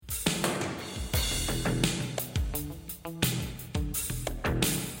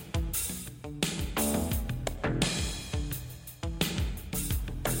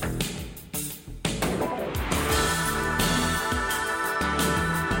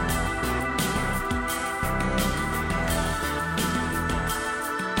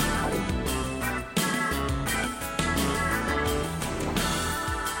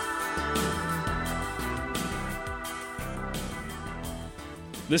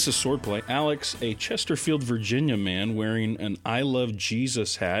This is Swordplay. Alex, a Chesterfield, Virginia man wearing an I Love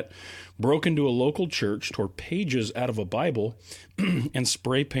Jesus hat, broke into a local church, tore pages out of a Bible, and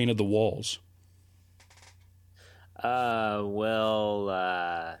spray painted the walls. Nick,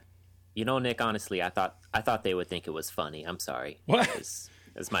 honestly, I thought they would think it was funny. I'm sorry. What?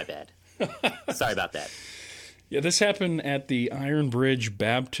 It's my bad. Sorry about that. Yeah, this happened at the Iron Bridge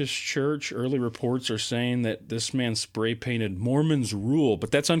Baptist Church. Early reports are saying that this man spray painted Mormons rule,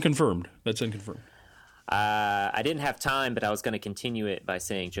 but that's unconfirmed. I didn't have time, but I was going to continue it by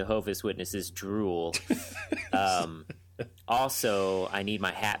saying Jehovah's Witnesses drool. Also, I need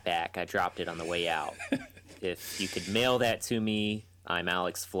my hat back. I dropped it on the way out. If you could mail that to me, I'm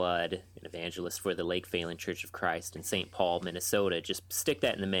Alex Flood, an evangelist for the Lake Phelan Church of Christ in St. Paul, Minnesota. Just stick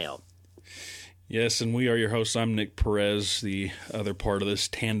that in the mail. Yes, and we are your hosts. I'm Nick Perez, the other part of this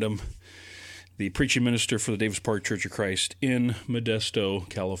tandem, the preaching minister for the Davis Park Church of Christ in Modesto,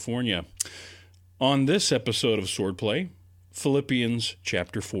 California. On this episode of Swordplay, Philippians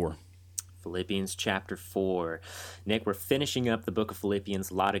chapter 4. Philippians chapter 4. Nick, we're finishing up the book of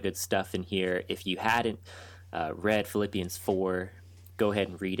Philippians. A lot of good stuff in here. If you hadn't read Philippians 4, go ahead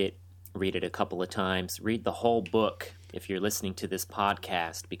and read it. Read it a couple of times. Read the whole book if you're listening to this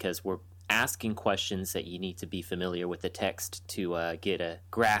podcast, because we're asking questions that you need to be familiar with the text to get a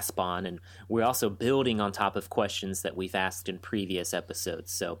grasp on, and we're also building on top of questions that we've asked in previous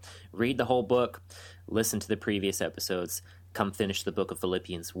episodes. So read the whole book, listen to the previous episodes, come finish the book of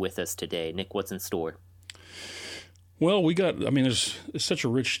Philippians with us today. Nick, what's in store? Well, there's such a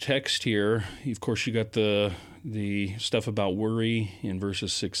rich text here. Of course, you got the stuff about worry in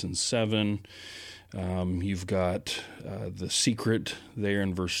verses 6 and 7. You've got the secret there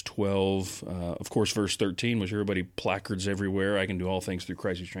in verse 12. Of course, verse 13, which everybody placards everywhere. I can do all things through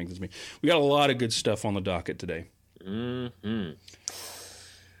Christ who strengthens me. We got a lot of good stuff on the docket today. Mm-hmm.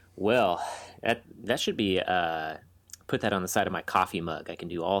 Well, that should be put that on the side of my coffee mug. I can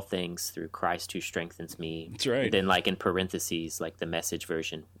do all things through Christ who strengthens me. That's right. And then, like in parentheses, like the Message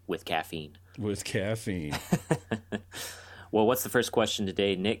version, with caffeine. With caffeine. Well, what's the first question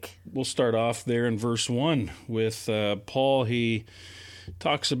today, Nick? We'll start off there in verse 1 with Paul. He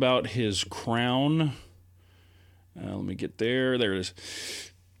talks about his crown. Let me get there. There it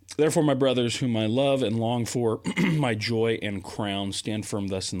is. Therefore, my brothers, whom I love and long for, my joy and crown, stand firm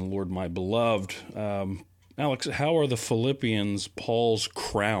thus in the Lord, my beloved. Alex, how are the Philippians Paul's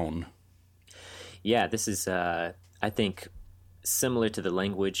crown? Yeah, this is, I think, similar to the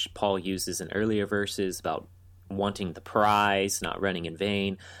language Paul uses in earlier verses about wanting the prize, not running in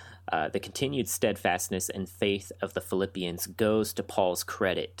vain. The continued steadfastness and faith of the Philippians goes to Paul's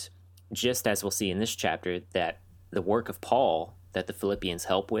credit, just as we'll see in this chapter that the work of Paul that the Philippians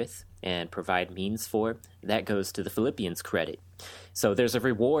help with and provide means for, that goes to the Philippians' credit. So there's a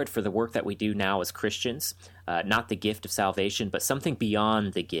reward for the work that we do now as Christians, not the gift of salvation, but something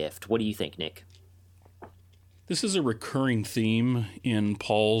beyond the gift. What do you think, Nick? This is a recurring theme in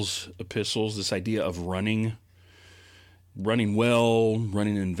Paul's epistles, this idea of running well,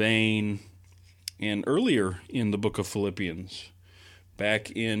 running in vain. And earlier in the book of Philippians, back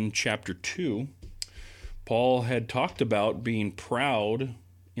in chapter 2, Paul had talked about being proud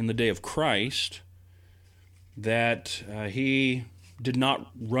in the day of Christ that he did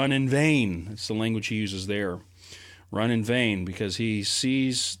not run in vain. That's the language he uses there. Run in vain, because he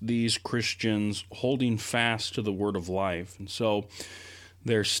sees these Christians holding fast to the word of life. And so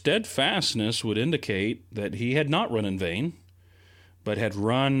their steadfastness would indicate that he had not run in vain, but had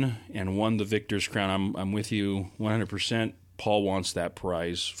run and won the victor's crown. I'm with you 100%. Paul wants that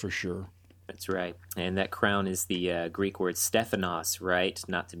prize for sure. That's right. And that crown is the Greek word Stephanos, right?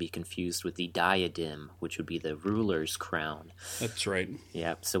 Not to be confused with the diadem, which would be the ruler's crown. That's right.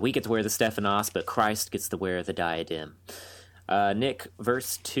 Yeah, so we get to wear the Stephanos, but Christ gets to wear the diadem. Nick,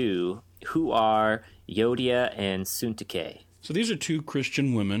 verse 2, who are Euodia and Syntyche? So these are two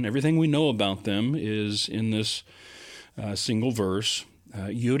Christian women. Everything we know about them is in this single verse.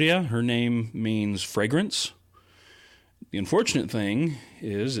 Euodia, her name means fragrance. The unfortunate thing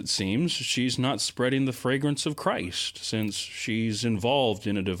is, it seems, she's not spreading the fragrance of Christ, since she's involved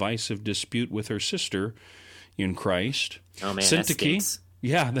in a divisive dispute with her sister in Christ. Oh man, that stinks.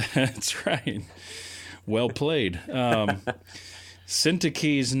 Yeah, that's right. Well played.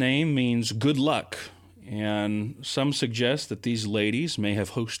 Syntyche's name means good luck, and some suggest that these ladies may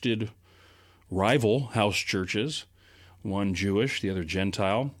have hosted rival house churches, one Jewish, the other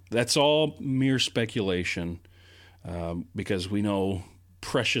Gentile. That's all mere speculation. Because we know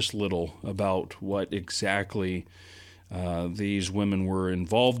precious little about what exactly these women were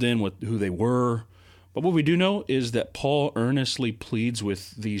involved in, who they were, But what we do know is that Paul earnestly pleads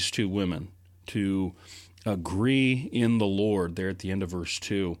with these two women to agree in the Lord, there at the end of verse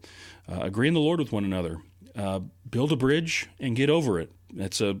 2. Agree in the Lord with one another. Build a bridge and get over it.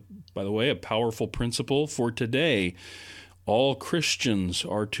 That's, by the way, a powerful principle for today. All Christians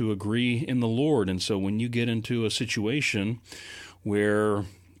are to agree in the Lord. And so when you get into a situation where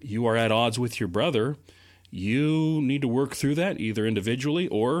you are at odds with your brother, you need to work through that either individually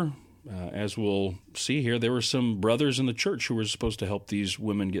or, as we'll see here, there were some brothers in the church who were supposed to help these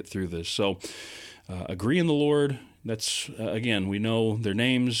women get through this. So agree in the Lord. That's, again, we know their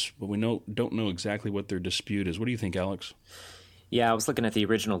names, but we don't know exactly what their dispute is. What do you think, Alex? Yeah, I was looking at the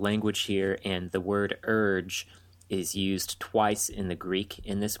original language here, and the word urge is used twice in the Greek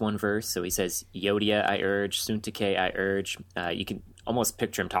in this one verse. So he says, Euodia, I urge, Syntyche, I urge. You can almost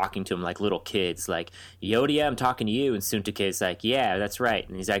picture him talking to him like little kids, like, Euodia, I'm talking to you. And Syntyche is like, yeah, that's right.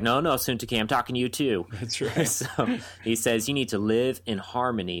 And he's like, no, Syntyche, I'm talking to you too. That's right. So he says you need to live in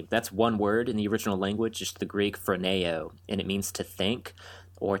harmony. That's one word in the original language, just the Greek phroneo, and it means to think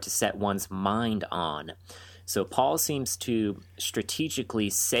or to set one's mind on. So Paul seems to strategically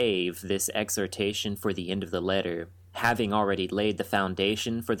save this exhortation for the end of the letter, having already laid the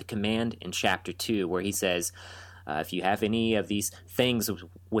foundation for the command in chapter 2, where he says, if you have any of these things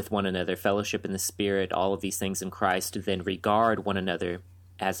with one another, fellowship in the Spirit, all of these things in Christ, then regard one another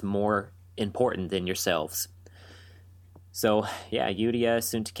as more important than yourselves. So, yeah, Euodia,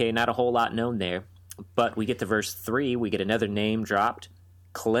 Syntyche, not a whole lot known there. But we get to verse 3, we get another name dropped,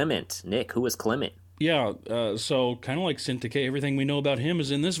 Clement. Nick, who is Clement? Yeah, so kind of like Syntyche, everything we know about him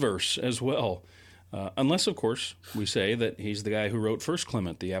is in this verse as well. Unless, of course, we say that he's the guy who wrote First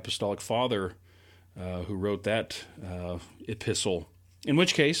Clement, the apostolic father who wrote that epistle. In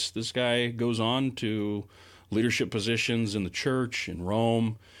which case, this guy goes on to leadership positions in the church in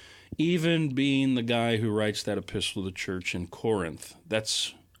Rome, even being the guy who writes that epistle to the church in Corinth.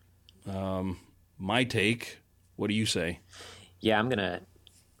 That's my take. What do you say? Yeah, I'm going to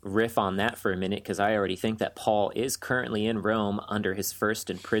riff on that for a minute because I already think that Paul is currently in Rome under his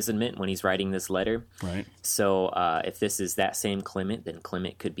first imprisonment when he's writing this letter. Right. So if this is that same Clement, then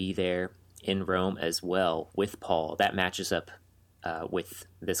Clement could be there in Rome as well with Paul. That matches up with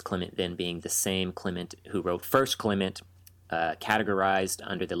this Clement then being the same Clement who wrote First Clement, categorized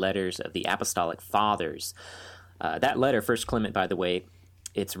under the letters of the Apostolic Fathers. That letter, First Clement, by the way,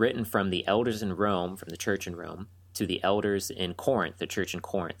 it's written from the elders in Rome, from the church in Rome, to the elders in Corinth, the church in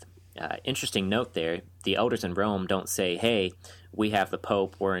Corinth. Interesting note there, the elders in Rome don't say, hey, we have the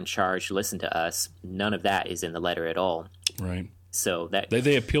Pope, we're in charge, listen to us. None of that is in the letter at all. Right. So that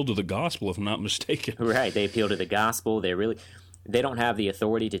they appeal to the gospel, if I'm not mistaken. Right, they appeal to the gospel. They don't have the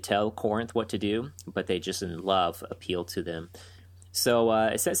authority to tell Corinth what to do, but they just in love appeal to them. So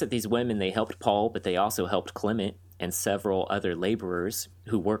it says that these women, they helped Paul, but they also helped Clement and several other laborers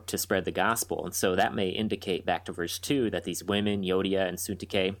who worked to spread the gospel. And so that may indicate, back to verse 2, that these women, Euodia and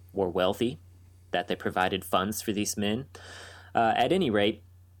Syntyche, were wealthy, that they provided funds for these men. At any rate,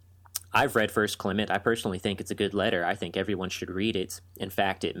 I've read First Clement. I personally think it's a good letter. I think everyone should read it. In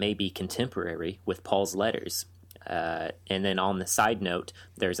fact, it may be contemporary with Paul's letters. And then on the side note,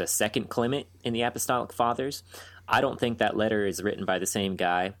 there's a second Clement in the Apostolic Fathers. I don't think that letter is written by the same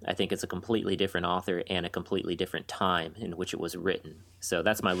guy. I think it's a completely different author and a completely different time in which it was written. So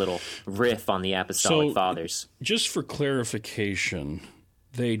that's my little riff on the Apostolic Fathers. Just for clarification,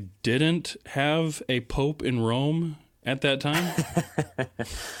 they didn't have a pope in Rome at that time?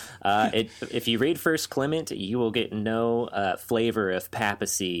 If you read First Clement, you will get no flavor of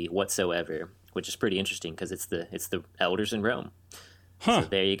papacy whatsoever, which is pretty interesting because it's the elders in Rome. Huh. So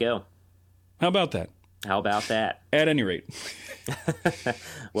there you go. How about that? How about that? At any rate.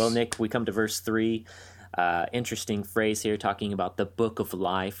 Well, Nick, we come to verse 3. Interesting phrase here talking about the book of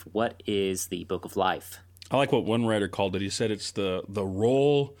life. What is the book of life? I like what one writer called it. He said it's the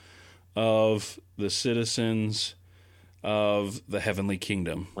roll of the citizens of the heavenly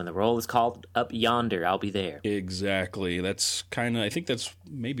kingdom. When the roll is called up yonder, I'll be there. Exactly. That's I think that's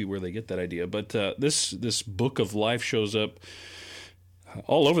maybe where they get that idea. But this book of life shows up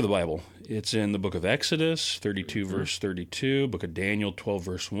all over the Bible. It's in the book of Exodus, 32 verse 32, book of Daniel, 12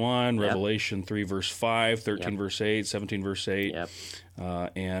 verse 1, Yep. Revelation 3 verse 5, 13 Yep. verse 8, 17 verse 8, Yep.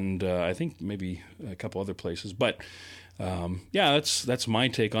 and I think maybe a couple other places. But yeah, that's my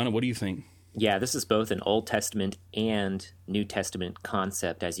take on it. What do you think? Yeah, this is both an Old Testament and New Testament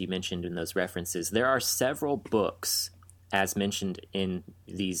concept, as you mentioned in those references. There are several books, as mentioned in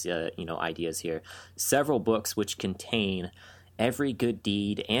these ideas here, several books which contain every good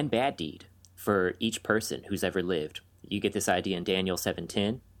deed and bad deed for each person who's ever lived. You get this idea in Daniel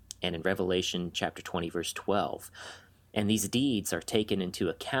 7:10, and in Revelation chapter 20, verse 12. And these deeds are taken into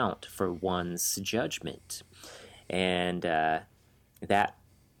account for one's judgment. And that,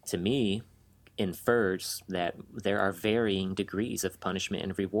 to me, infers that there are varying degrees of punishment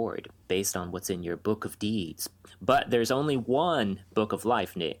and reward based on what's in your book of deeds. But there's only one book of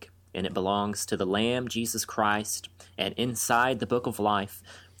life, Nick, and it belongs to the Lamb, Jesus Christ. And inside the book of life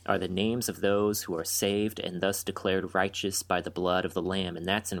are the names of those who are saved and thus declared righteous by the blood of the Lamb. And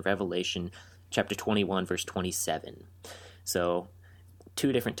that's in Revelation chapter 21, verse 27. So,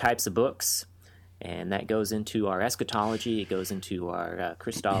 two different types of books. And that goes into our eschatology, it goes into our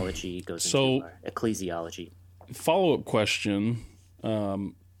Christology, it goes into our ecclesiology. Follow-up question.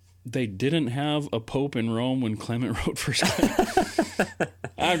 They didn't have a pope in Rome when Clement wrote First Clement.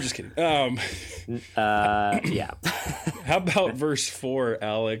 I'm just kidding. Yeah. How about verse 4,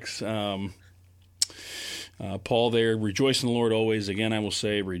 Alex? Paul there, rejoice in the Lord always. Again, I will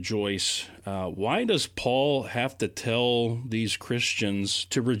say rejoice. Why does Paul have to tell these Christians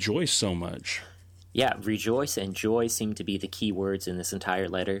to rejoice so much? Yeah, rejoice and joy seem to be the key words in this entire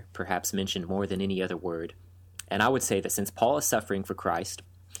letter, perhaps mentioned more than any other word. And I would say that since Paul is suffering for Christ,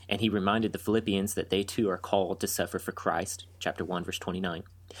 and he reminded the Philippians that they too are called to suffer for Christ, chapter 1, verse 29,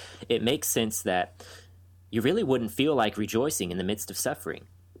 it makes sense that you really wouldn't feel like rejoicing in the midst of suffering.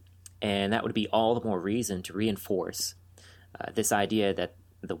 And that would be all the more reason to reinforce this idea that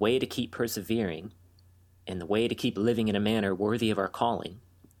the way to keep persevering and the way to keep living in a manner worthy of our calling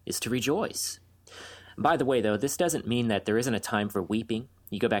is to rejoice. By the way, though, this doesn't mean that there isn't a time for weeping.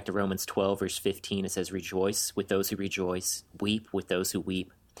 You go back to Romans 12, verse 15, it says, rejoice with those who rejoice, weep with those who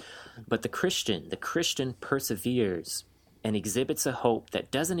weep. But the Christian perseveres and exhibits a hope that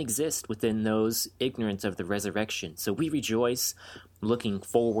doesn't exist within those ignorant of the resurrection. So we rejoice looking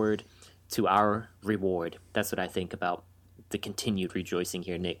forward to our reward. That's what I think about the continued rejoicing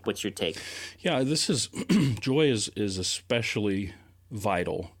here. Nick, what's your take? Yeah, this is joy is especially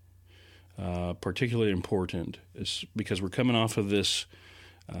vital. Particularly important is because we're coming off of this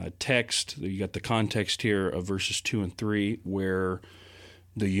text. You got the context here of verses 2 and 3 where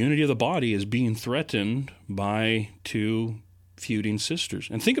the unity of the body is being threatened by two feuding sisters.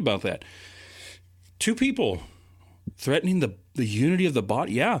 And think about that. Two people threatening the unity of the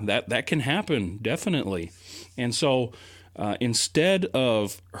body. Yeah, that can happen, definitely. And so instead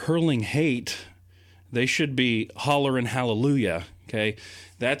of hurling hate, they should be hollering hallelujah. Okay,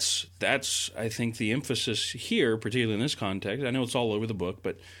 that's I think the emphasis here, particularly in this context. I know it's all over the book,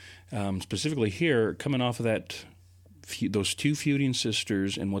 but specifically here, coming off of that, those two feuding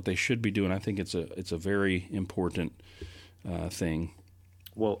sisters and what they should be doing, I think it's a very important thing.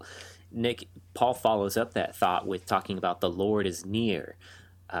 Well, Nick, Paul follows up that thought with talking about the Lord is near.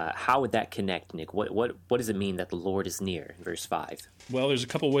 How would that connect, Nick? What does it mean that the Lord is near in verse 5? Well, there's a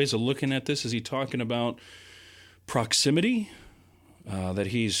couple ways of looking at this. Is he talking about proximity? That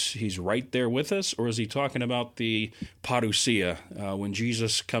he's right there with us, or is he talking about the parousia, when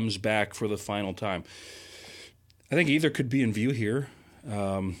Jesus comes back for the final time? I think either could be in view here,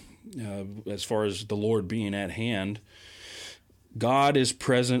 as far as the Lord being at hand. God is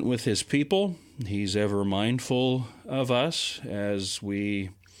present with his people. He's ever mindful of us as we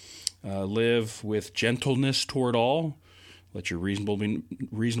live with gentleness toward all. Let your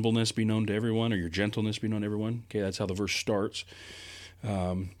reasonableness be known to everyone, or your gentleness be known to everyone. Okay, that's how the verse starts.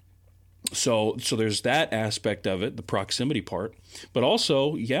 So there's that aspect of it, the proximity part. But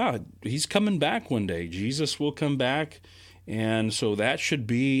also, yeah, he's coming back one day. Jesus will come back, and so that should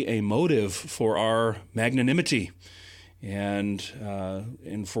be a motive for our magnanimity and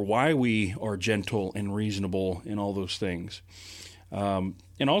for why we are gentle and reasonable and all those things.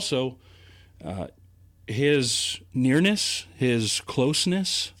 And also, his nearness, his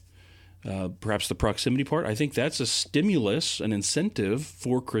closeness, perhaps the proximity part, I think that's a stimulus, an incentive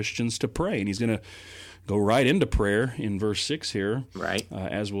for Christians to pray. And he's going to go right into prayer in verse 6 here, right?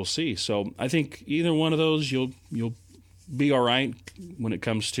 As we'll see. So I think either one of those, you'll be all right when it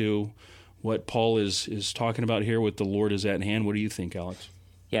comes to what Paul is talking about here with the Lord is at hand. What do you think, Alex?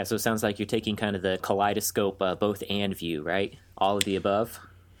 Yeah, so it sounds like you're taking kind of the kaleidoscope both and view, right? All of the above?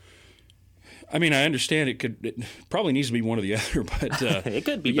 I mean, I understand it probably needs to be one or the other, but it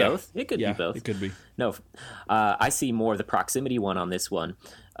could be both. It could be both. It could be. No, I see more the proximity one on this one.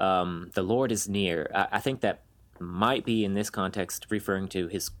 The Lord is near. I think that might be in this context referring to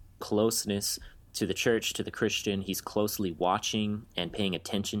his closeness to the church, to the Christian. He's closely watching and paying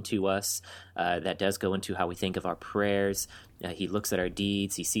attention to us. That does go into how we think of our prayers. He looks at our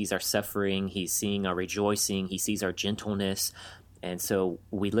deeds. He sees our suffering. He's seeing our rejoicing. He sees our gentleness. And so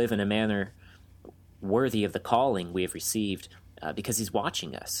we live in a manner worthy of the calling we have received because he's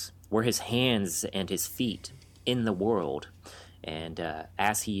watching us. We're his hands and his feet in the world. And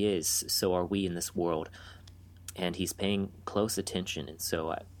as he is, so are we in this world. And he's paying close attention. And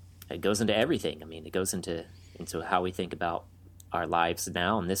so it goes into everything. I mean, it goes into how we think about our lives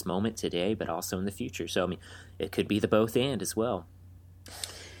now in this moment today, but also in the future. So, I mean, it could be the both and as well.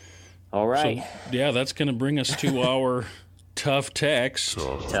 All right. So, yeah, that's going to bring us to our tough text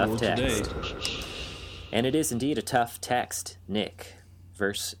Tough text. today. And it is indeed a tough text, Nick.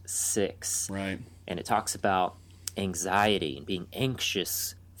 Verse 6. Right. And it talks about anxiety and being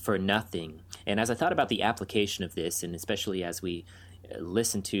anxious for nothing. And as I thought about the application of this, and especially as we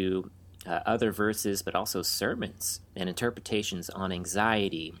listen to other verses, but also sermons and interpretations on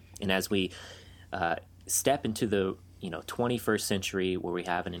anxiety, and as we step into the 21st century, where we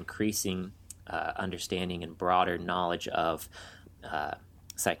have an increasing understanding and broader knowledge of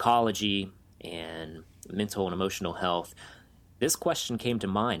psychology and mental and emotional health, this question came to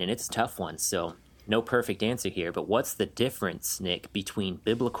mind, and it's a tough one, so no perfect answer here, but what's the difference, Nick, between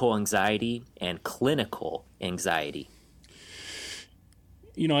biblical anxiety and clinical anxiety?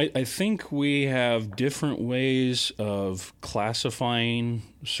 I think we have different ways of classifying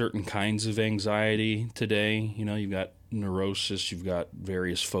certain kinds of anxiety today. You've got neurosis, you've got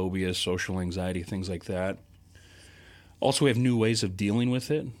various phobias, social anxiety, things like that. Also, we have new ways of dealing with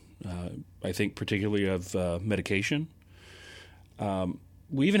it. I think particularly of medication.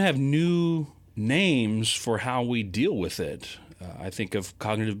 We even have new names for how we deal with it. I think of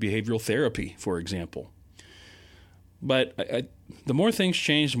cognitive behavioral therapy, for example. But the more things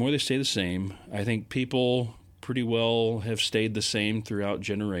change, the more they stay the same. I think people pretty well have stayed the same throughout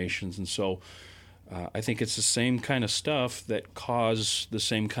generations. And so I think it's the same kind of stuff that cause the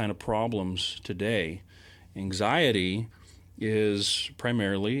same kind of problems today. Anxiety is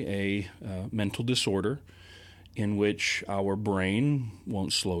primarily a mental disorder in which our brain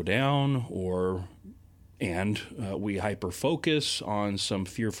won't slow down and we hyper-focus on some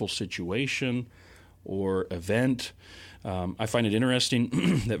fearful situation or event. I find it interesting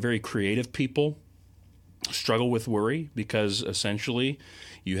that very creative people struggle with worry because essentially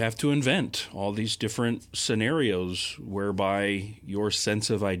you have to invent all these different scenarios whereby your sense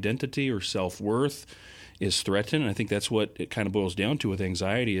of identity or self-worth is threatened. And I think that's what it kind of boils down to with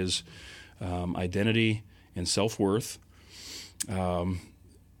anxiety is identity and self-worth.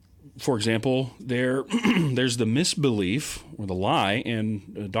 For example, there's the misbelief or the lie,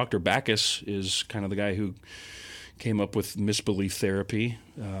 and Dr. Backus is kind of the guy who came up with misbelief therapy.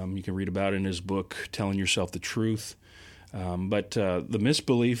 You can read about it in his book, Telling Yourself the Truth. But the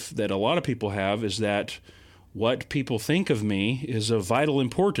misbelief that a lot of people have is that what people think of me is of vital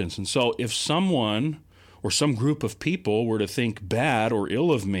importance. And so if someone or some group of people were to think bad or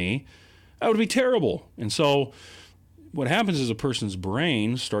ill of me, that would be terrible. And so what happens is a person's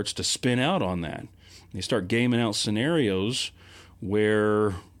brain starts to spin out on that. They start gaming out scenarios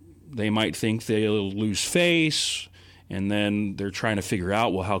where they might think they'll lose face, and then they're trying to figure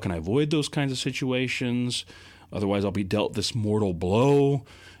out, well, how can I avoid those kinds of situations? Otherwise, I'll be dealt this mortal blow.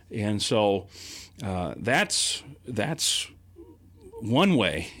 And so that's one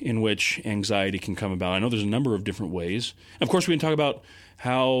way in which anxiety can come about. I know there's a number of different ways. Of course, we can talk about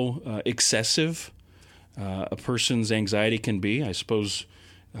how excessive a person's anxiety can be. I suppose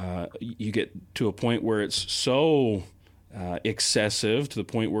you get to a point where it's so excessive to the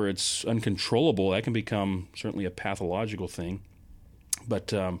point where it's uncontrollable. That can become certainly a pathological thing. But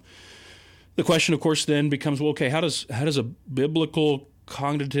the question, of course, then becomes, well, okay, how does a biblical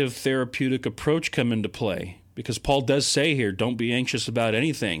cognitive therapeutic approach come into play? Because Paul does say here, don't be anxious about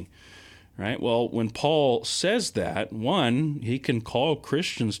anything. Right? Well, when Paul says that, one, he can call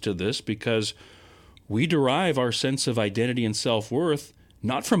Christians to this because we derive our sense of identity and self-worth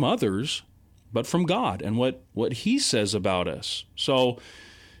not from others, but from God and what he says about us. So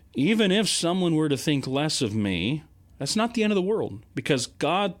even if someone were to think less of me, that's not the end of the world because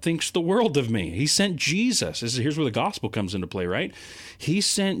God thinks the world of me. He sent Jesus. Here's where the gospel comes into play, right? He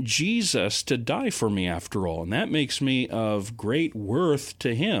sent Jesus to die for me after all, and that makes me of great worth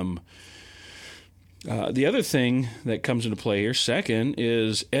to him. The other thing that comes into play here, second,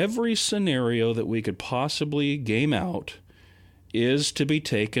 is every scenario that we could possibly game out is to be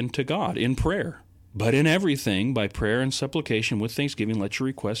taken to God in prayer. But in everything, by prayer and supplication with thanksgiving, let your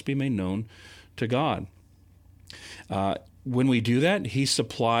requests be made known to God. When we do that, he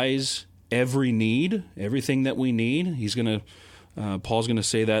supplies every need, everything that we need. Paul's going to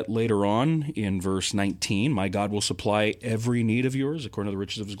say that later on in verse 19. My God will supply every need of yours according to the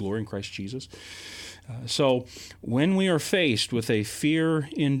riches of his glory in Christ Jesus. So when we are faced with a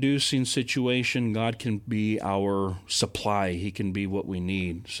fear-inducing situation, God can be our supply. He can be what we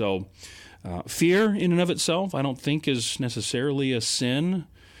need. So fear in and of itself, I don't think is necessarily a sin.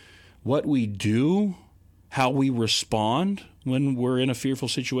 What we do, how we respond when we're in a fearful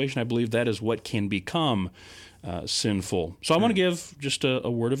situation, I believe that is what can become sinful. So I want to give just a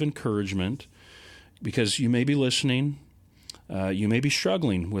word of encouragement, because you may be listening. You may be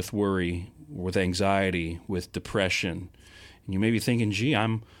struggling with worry, with anxiety, with depression. And you may be thinking, gee,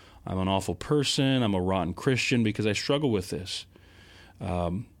 I'm an awful person. I'm a rotten Christian because I struggle with this.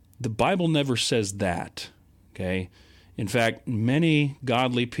 The Bible never says that, okay? In fact, many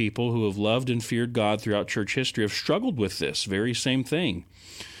godly people who have loved and feared God throughout church history have struggled with this very same thing.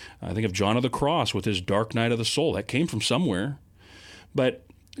 I think of John of the Cross with his dark night of the soul. That came from somewhere. But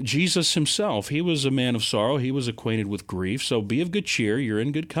Jesus himself, he was a man of sorrow. He was acquainted with grief. So be of good cheer. You're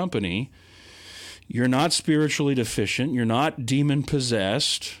in good company. You're not spiritually deficient. You're not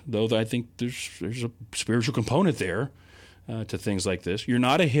demon-possessed, though I think there's a spiritual component there to things like this. You're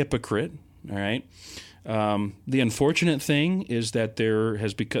not a hypocrite, all right? The unfortunate thing is that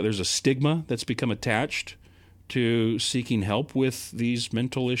there's a stigma that's become attached to seeking help with these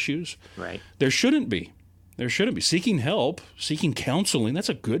mental issues. Right. There shouldn't be. Seeking help, seeking counseling, that's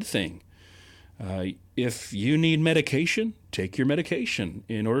a good thing. If you need medication, take your medication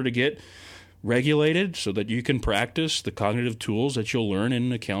in order to get regulated so that you can practice the cognitive tools that you'll learn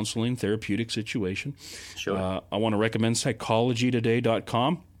in a counseling therapeutic situation. Sure. I want to recommend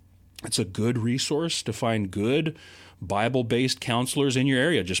psychologytoday.com. It's a good resource to find good Bible-based counselors in your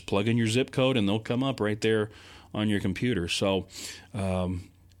area. Just plug in your zip code and they'll come up right there on your computer. So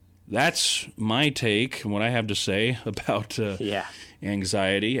that's my take and what I have to say about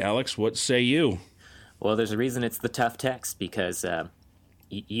anxiety. Alex, what say you? Well, there's a reason it's the tough text, because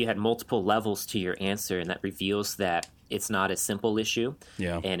you had multiple levels to your answer, and that reveals that it's not a simple issue,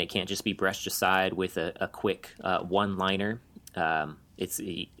 and it can't just be brushed aside with a quick one-liner.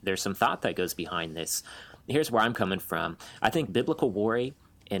 There's some thought that goes behind this. Here's where I'm coming from. I think biblical worry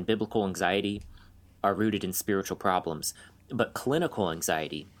and biblical anxiety are rooted in spiritual problems, but clinical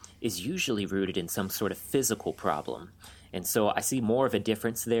anxiety is usually rooted in some sort of physical problem. And so I see more of a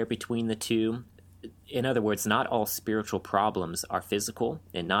difference there between the two. In other words, not all spiritual problems are physical,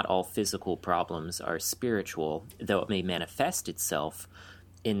 and not all physical problems are spiritual, though it may manifest itself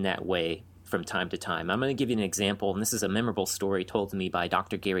in that way from time to time. I'm going to give you an example, and this is a memorable story told to me by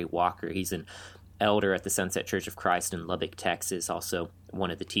Dr. Gary Walker. He's an elder at the Sunset Church of Christ in Lubbock, Texas, also one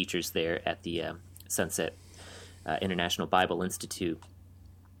of the teachers there at the Sunset International Bible Institute.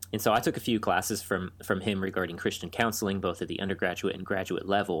 And so I took a few classes from him regarding Christian counseling, both at the undergraduate and graduate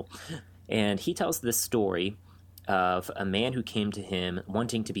level. And he tells this story of a man who came to him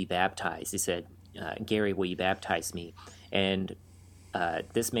wanting to be baptized. He said, Gary, will you baptize me? And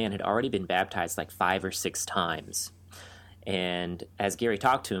this man had already been baptized like 5 or 6 times. And as Gary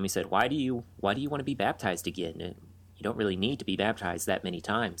talked to him, he said, why do you want to be baptized again? You don't really need to be baptized that many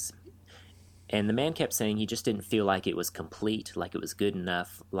times. And the man kept saying he just didn't feel like it was complete, like it was good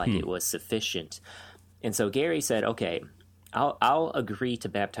enough, like it was sufficient. And so Gary said, okay, I'll agree to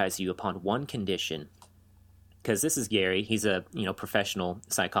baptize you upon one condition, because this is Gary. He's a professional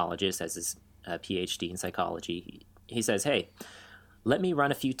psychologist, has his PhD in psychology. He says, hey, let me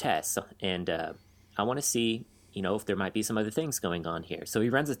run a few tests, and I want to see if there might be some other things going on here. So he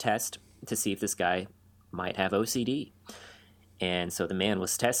runs a test to see if this guy might have OCD. And so the man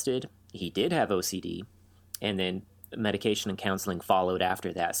was tested. He did have OCD, and then medication and counseling followed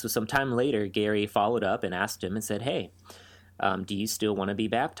after that. So sometime later, Gary followed up and asked him and said, hey, do you still want to be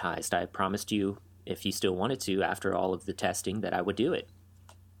baptized? I promised you, if you still wanted to, after all of the testing, that I would do it.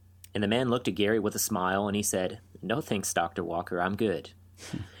 And the man looked at Gary with a smile, and he said, no thanks, Dr. Walker, I'm good.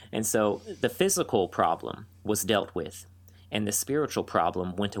 And so the physical problem was dealt with, and the spiritual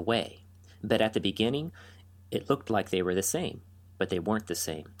problem went away. But at the beginning, it looked like they were the same, but they weren't the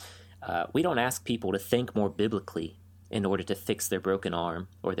same. We don't ask people to think more biblically in order to fix their broken arm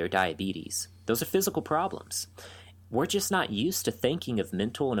or their diabetes. Those are physical problems. We're just not used to thinking of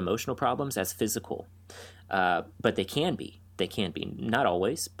mental and emotional problems as physical. But they can be. They can be. Not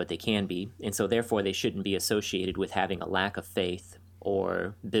always, but they can be. And so therefore they shouldn't be associated with having a lack of faith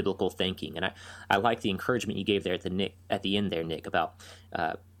or biblical thinking. And I like the encouragement you gave there at the end there, Nick, about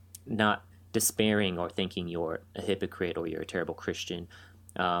not despairing or thinking you're a hypocrite or you're a terrible Christian.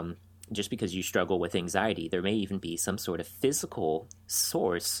 Just because you struggle with anxiety, there may even be some sort of physical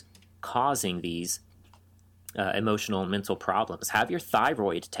source causing these emotional and mental problems. Have your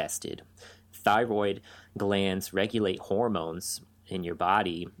thyroid tested. Thyroid glands regulate hormones in your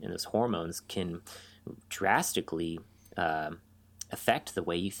body, and those hormones can drastically affect the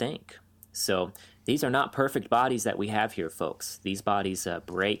way you think. So these are not perfect bodies that we have here, folks. These bodies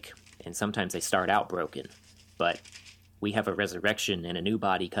break, and sometimes they start out broken. But we have a resurrection and a new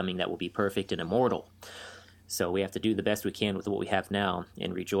body coming that will be perfect and immortal. So we have to do the best we can with what we have now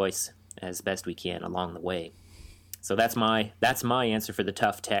and rejoice as best we can along the way. So that's my answer for the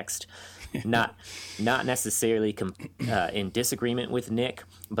tough text. Not necessarily in disagreement with Nick,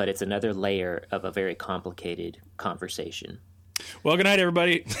 but it's another layer of a very complicated conversation. Well, good night,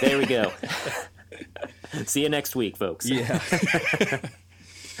 everybody. There we go. See you next week, folks. Yeah.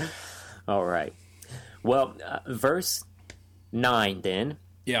 All right. Well, verse 9 then.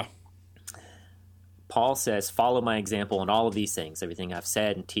 Yeah. Paul says, follow my example in all of these things. Everything I've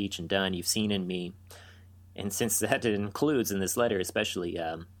said and teach and done, you've seen in me. And since that includes in this letter, especially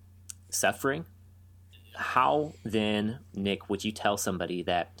suffering, how then, Nick, would you tell somebody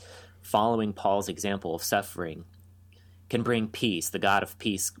that following Paul's example of suffering can bring peace? The God of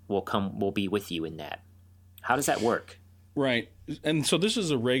peace will be with you in that. How does that work? Right. And so this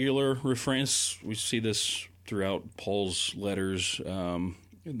is a regular refrain. We see this throughout Paul's letters.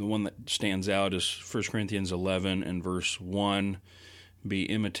 The one that stands out is 1 Corinthians 11 and verse 1, be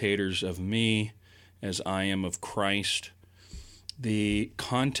imitators of me as I am of Christ. The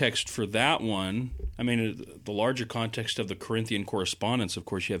context for that one, I mean, the larger context of the Corinthian correspondence, of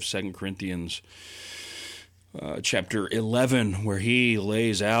course, you have 2 Corinthians chapter 11, where he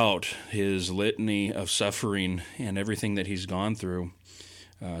lays out his litany of suffering and everything that he's gone through.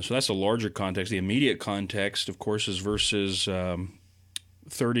 So that's a larger context. The immediate context, of course, is verses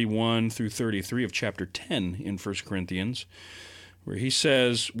 31 through 33 of chapter 10 in 1 Corinthians, where he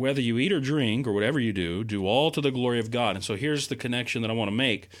says, whether you eat or drink or whatever you do all to the glory of God. And so here's the connection that I want to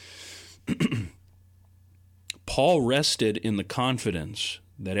make. Paul rested in the confidence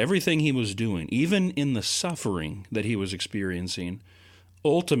that everything he was doing, even in the suffering that he was experiencing,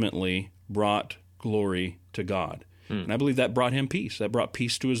 ultimately brought glory to God. And I believe that brought him peace. That brought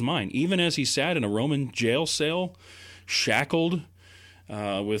peace to his mind. Even as he sat in a Roman jail cell, shackled,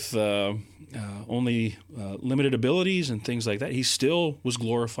 with only limited abilities and things like that, he still was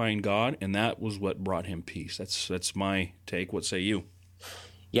glorifying God, and that was what brought him peace. That's my take. What say you?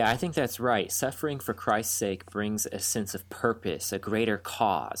 Yeah, I think that's right. Suffering for Christ's sake brings a sense of purpose, a greater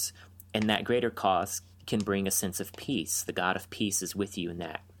cause, and that greater cause can bring a sense of peace. The God of peace is with you in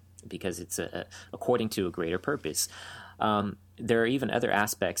that, because it's according to a greater purpose. There are even other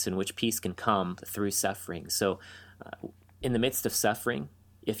aspects in which peace can come through suffering. So in the midst of suffering,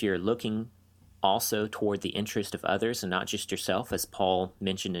 if you're looking also toward the interest of others and not just yourself, as Paul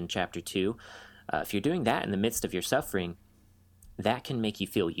mentioned in chapter 2, if you're doing that in the midst of your suffering, that can make you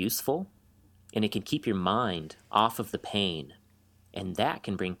feel useful, and it can keep your mind off of the pain, and that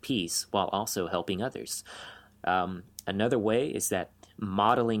can bring peace while also helping others. Another way is that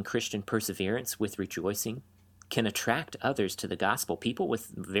modeling Christian perseverance with rejoicing can attract others to the gospel. People with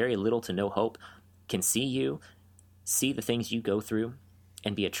very little to no hope can see you, see the things you go through,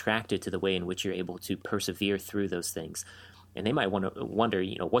 and be attracted to the way in which you're able to persevere through those things. And they might wonder,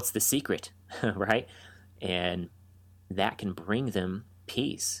 what's the secret, right? And that can bring them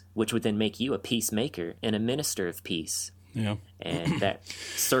peace, which would then make you a peacemaker and a minister of peace. Yeah. And that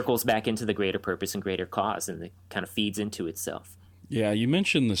circles back into the greater purpose and greater cause, and it kind of feeds into itself. Yeah, you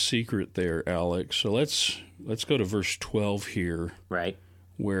mentioned the secret there, Alex. So let's go to verse 12 here. Right.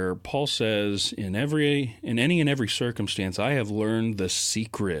 Where Paul says, in any and every circumstance, I have learned the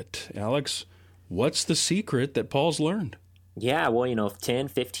secret. Alex, what's the secret that Paul's learned? Yeah, well, 10,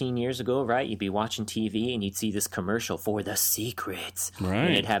 15 years ago, right, you'd be watching TV and you'd see this commercial for The Secret. Right.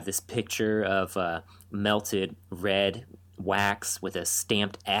 And it'd have this picture of melted red wax with a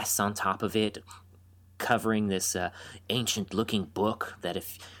stamped S on top of it, covering this ancient-looking book that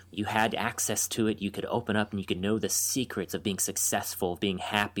if you had access to it, you could open up and you could know the secrets of being successful, of being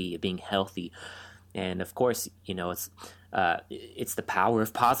happy, of being healthy. And, of course, it's the power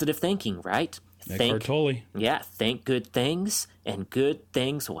of positive thinking, right? Eckhart Tolle. Yeah, think good things, and good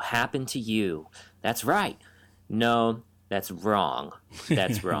things will happen to you. That's right. No, that's wrong.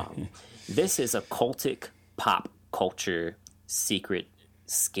 That's wrong. This is a cultic pop culture secret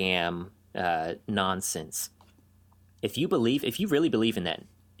scam nonsense. If you really believe in that,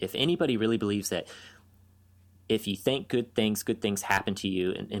 if anybody really believes that if you think good things happen to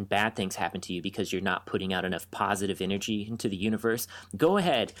you, and bad things happen to you because you're not putting out enough positive energy into the universe, go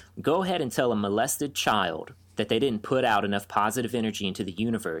ahead and tell a molested child that they didn't put out enough positive energy into the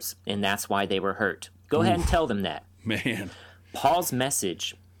universe, and that's why they were hurt. Go ahead and tell them that. Man. Paul's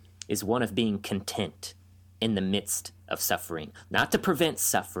message is one of being content. in the midst of suffering, not to prevent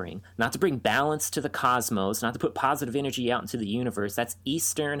suffering, not to bring balance to the cosmos, not to put positive energy out into the universe. That's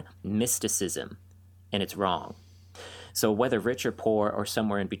Eastern mysticism, and it's wrong. So whether rich or poor or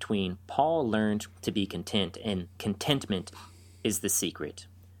somewhere in between, Paul learned to be content, and contentment is the secret.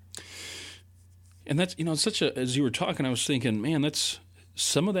 And that's, as you were talking, I was thinking, man, that's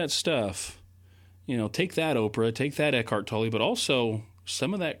some of that stuff, take that Oprah, take that Eckhart Tolle, but also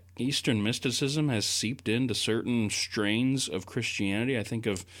some of that Eastern mysticism has seeped into certain strains of Christianity. I think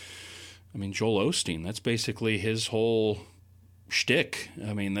of, Joel Osteen. That's basically his whole shtick.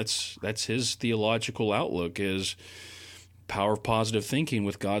 That's his theological outlook, is power of positive thinking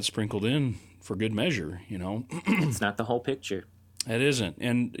with God sprinkled in for good measure, It's not the whole picture. It isn't.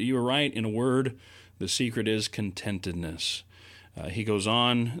 And you were right, in a word, the secret is contentedness. He goes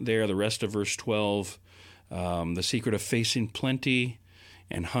on there, the rest of verse 12, the secret of facing plenty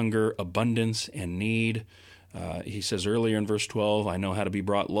and hunger, abundance and need. He says earlier in verse 12, I know how to be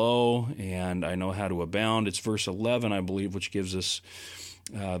brought low and I know how to abound. It's verse 11, I believe, which gives us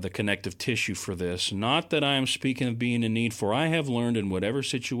the connective tissue for this. Not that I am speaking of being in need, for I have learned in whatever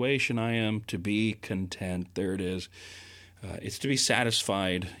situation I am to be content. There it is. It's to be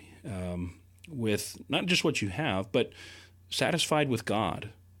satisfied with not just what you have, but satisfied with God,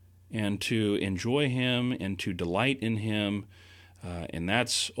 and to enjoy Him and to delight in Him. And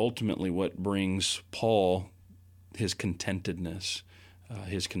that's ultimately what brings Paul his contentedness.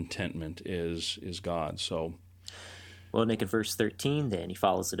 His contentment is God. So, well, Nick, in verse 13, then he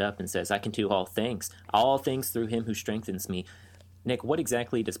follows it up and says, I can do all things through Him who strengthens me. Nick, what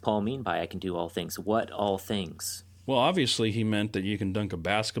exactly does Paul mean by I can do all things? What all things? Well, obviously he meant that you can dunk a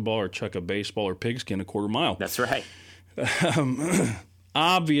basketball or chuck a baseball or pigskin a quarter mile. That's right.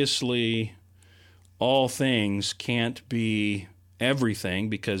 Obviously, all things can't be everything,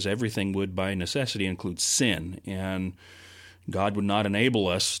 because everything would by necessity include sin, and God would not enable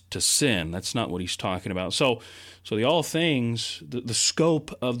us to sin. That's not what he's talking about. So the all things, the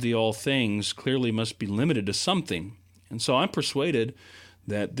scope of the all things clearly must be limited to something. And so I'm persuaded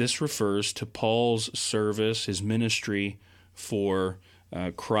that this refers to Paul's service, his ministry for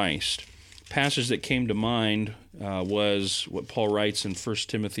Christ. Passage that came to mind was what Paul writes in 1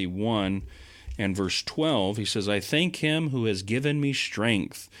 Timothy 1 and verse 12. He says, I thank Him who has given me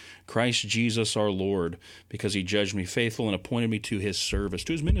strength, Christ Jesus our Lord, because He judged me faithful and appointed me to His service,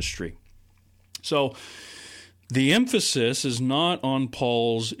 to His ministry. So the emphasis is not on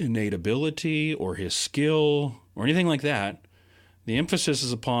Paul's innate ability or his skill or anything like that. The emphasis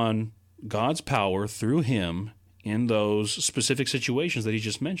is upon God's power through him in those specific situations that he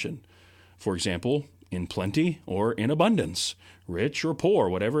just mentioned. For example, in plenty or in abundance, rich or poor,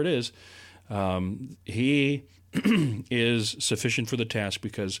 whatever it is, he is sufficient for the task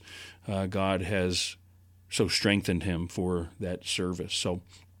because God has so strengthened him for that service. So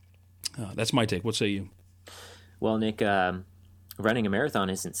that's my take. What say you? Well, Nick, running a marathon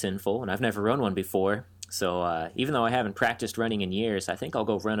isn't sinful, and I've never run one before. So even though I haven't practiced running in years, I think I'll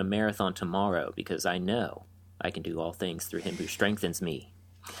go run a marathon tomorrow because I know I can do all things through Him who strengthens me.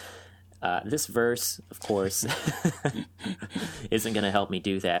 This verse, of course, isn't going to help me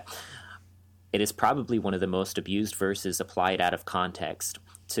do that. It is probably one of the most abused verses applied out of context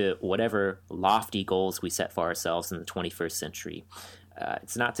to whatever lofty goals we set for ourselves in the 21st century.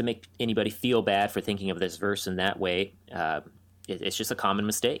 It's not to make anybody feel bad for thinking of this verse in that way. It's just a common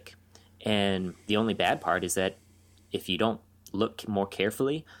mistake. And the only bad part is that if you don't look more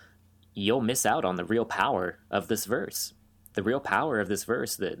carefully, you'll miss out on the real power of this verse. The real power of this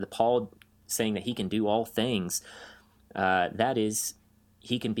verse, the Paul saying that he can do all things, that is,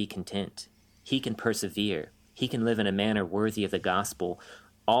 he can be content. He can persevere. He can live in a manner worthy of the gospel.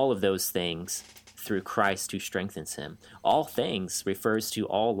 All of those things through Christ who strengthens him. All things refers to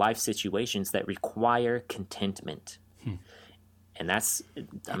all life situations that require contentment. And that's,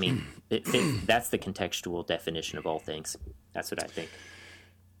 that's the contextual definition of all things. That's what I think.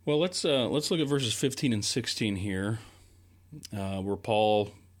 Well, let's look at verses 15 and 16 here, where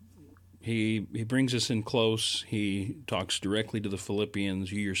Paul, he brings us in close. He talks directly to the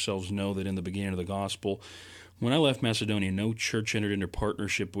Philippians. You yourselves know that in the beginning of the gospel, when I left Macedonia, no church entered into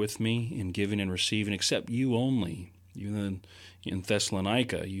partnership with me in giving and receiving except you only. Even in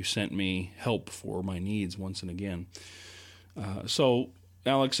Thessalonica, you sent me help for my needs once and again. So,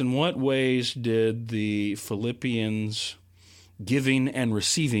 Alex, in what ways did the Philippians giving and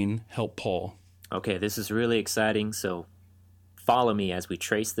receiving help Paul? Okay, this is really exciting, so follow me as we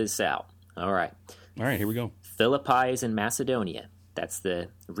trace this out. All right, here we go. Philippi is in Macedonia. That's the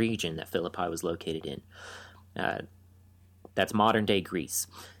region that Philippi was located in. That's modern-day Greece.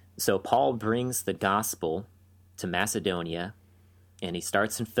 So Paul brings the gospel to Macedonia, and he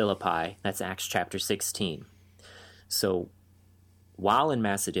starts in Philippi. That's Acts chapter 16. So while in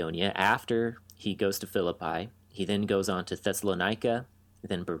Macedonia, after he goes to Philippi, he then goes on to Thessalonica,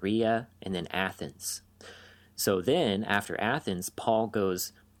 then Berea, and then Athens. So then, after Athens, Paul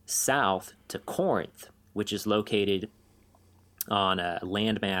goes south to Corinth, which is located on a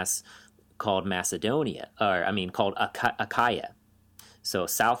landmass called called Achaia. So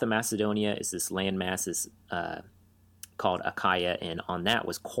south of Macedonia is this landmass called Achaia, and on that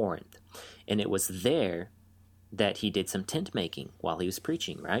was Corinth. And it was there that he did some tent making while he was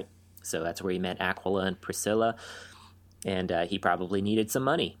preaching, right? So that's where he met Aquila and Priscilla, and he probably needed some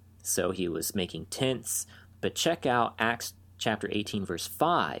money. So he was making tents. But check out Acts chapter 18, verse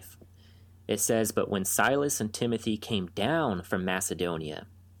 5. It says, "But when Silas and Timothy came down from Macedonia,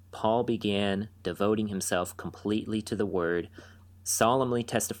 Paul began devoting himself completely to the word, solemnly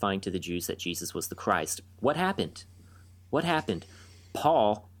testifying to the Jews that Jesus was the Christ." What happened? What happened?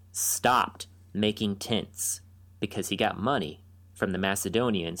 Paul stopped making tents because he got money from the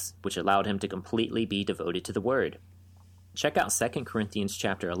Macedonians, which allowed him to completely be devoted to the word. Check out 2 Corinthians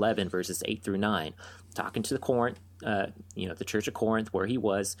chapter 11, verses 8 through 9. Talking to the church of Corinth, where he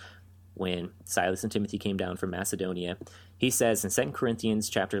was when Silas and Timothy came down from Macedonia. He says in 2 Corinthians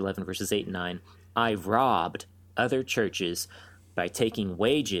chapter 11, verses 8 and 9, "I robbed other churches by taking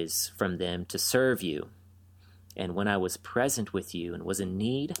wages from them to serve you. And when I was present with you and was in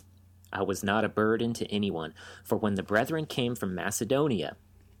need, I was not a burden to anyone. For when the brethren came from Macedonia,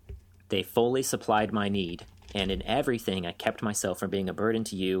 they fully supplied my need. And in everything I kept myself from being a burden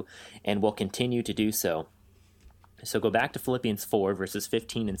to you and will continue to do so." So go back to Philippians 4, verses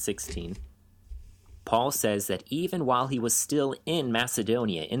 15 and 16. Paul says that even while he was still in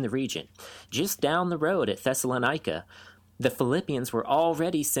Macedonia, in the region, just down the road at Thessalonica, the Philippians were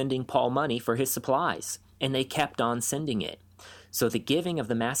already sending Paul money for his supplies, and they kept on sending it. So the giving of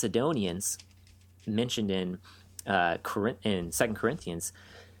the Macedonians, mentioned in 2 Corinthians,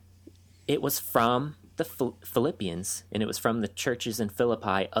 it was from the Philippians, and it was from the churches in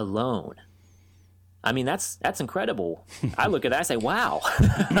Philippi alone. I mean, that's incredible. I look at that, I say, wow.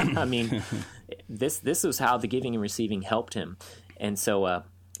 I mean, this is how the giving and receiving helped him. And so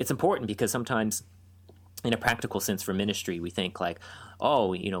it's important because sometimes in a practical sense for ministry, we think like, oh,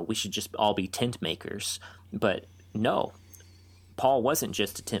 we should just all be tent makers. But no, Paul wasn't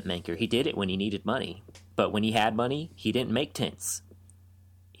just a tent maker. He did it when he needed money. But when he had money, he didn't make tents.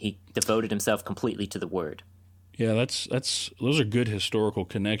 He devoted himself completely to the word. Yeah, those are good historical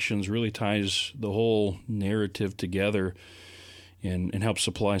connections. Really ties the whole narrative together, and helps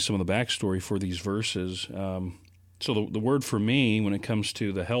supply some of the backstory for these verses. So the word for me when it comes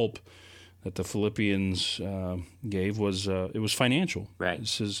to the help that the Philippians gave was it was financial. Right.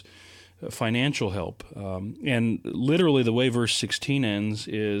 This is financial help, and literally the way verse 16 ends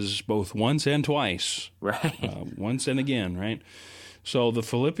is both once and twice. Right. Once and again. Right. So the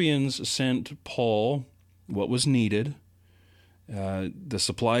Philippians sent Paul what was needed, the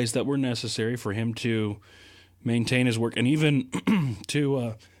supplies that were necessary for him to maintain his work, and even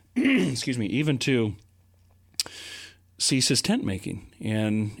to even to cease his tent making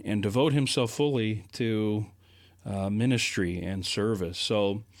and devote himself fully to ministry and service.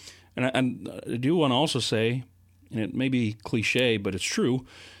 So, and I do want to also say, and it may be cliche, but it's true,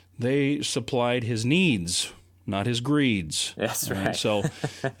 they supplied his needs, not his greeds. That's right. So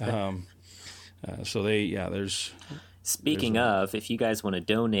there's... Speaking of, if you guys want to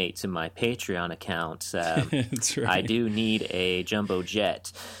donate to my Patreon account, That's right. I do need a jumbo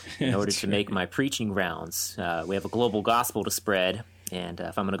jet in order to make my preaching rounds. We have a global gospel to spread, and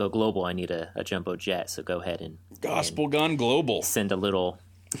if I'm going to go global, I need a jumbo jet. So go ahead and Gospel gone global. Send a little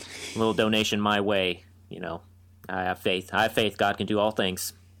donation my way. I have faith. I have faith. God can do all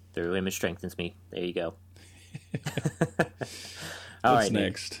things through Him who strengthens me. There you go. All What's right,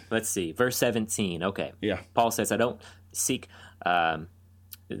 next? Let's see. Verse 17. Okay. Yeah. Paul says, "I don't seek the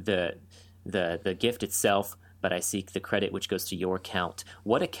gift itself, but I seek the credit which goes to your account."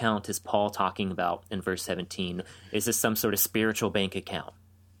 What account is Paul talking about in verse 17? Is this some sort of spiritual bank account?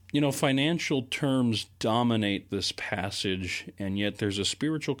 Financial terms dominate this passage, and yet there's a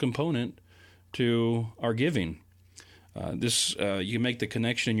spiritual component to our giving. You make the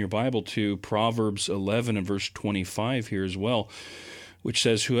connection in your Bible to Proverbs 11 and verse 25 here as well, which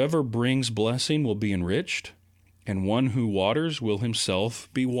says, "Whoever brings blessing will be enriched, and one who waters will himself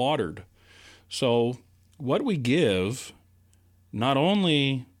be watered." So what we give not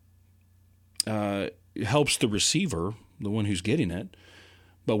only helps the receiver, the one who's getting it,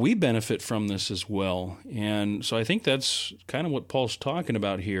 but we benefit from this as well. And so I think that's kind of what Paul's talking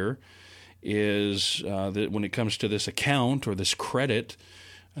about here, is that when it comes to this account or this credit,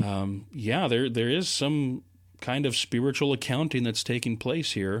 there is some kind of spiritual accounting that's taking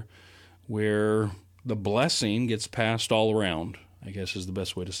place here where the blessing gets passed all around, I guess is the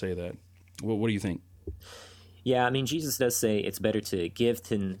best way to say that. What do you think? Yeah, I mean, Jesus does say it's better to give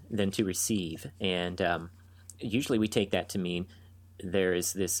than to receive. And usually we take that to mean there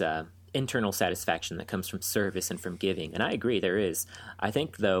is this internal satisfaction that comes from service and from giving. And I agree, there is. I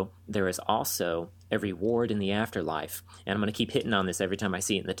think, though, there is also a reward in the afterlife. And I'm going to keep hitting on this every time I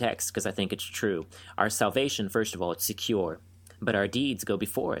see it in the text because I think it's true. Our salvation, first of all, it's secure. But our deeds go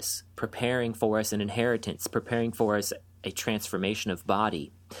before us, preparing for us an inheritance, preparing for us a transformation of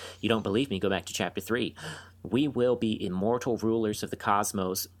body. You don't believe me? Go back to chapter 3. We will be immortal rulers of the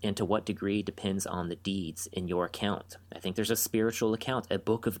cosmos, and to what degree depends on the deeds in your account. I think there's a spiritual account, a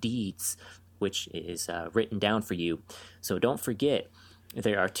book of deeds, which is written down for you. So don't forget,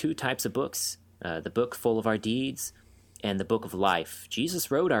 there are two types of books, the book full of our deeds and the book of life.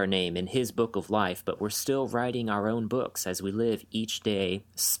 Jesus wrote our name in his book of life, but we're still writing our own books as we live each day,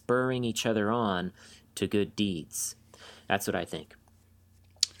 spurring each other on to good deeds. That's what I think.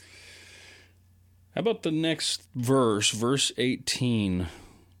 How about the next verse, verse 18?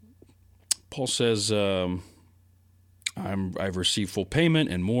 Paul says, I've received full payment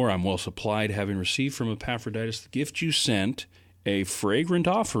and more. I'm well supplied, having received from Epaphroditus the gift you sent, a fragrant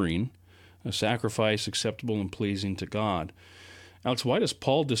offering, a sacrifice acceptable and pleasing to God. Alex, why does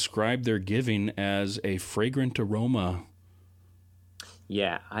Paul describe their giving as a fragrant aroma?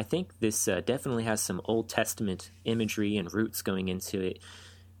 Yeah, I think this definitely has some Old Testament imagery and roots going into it.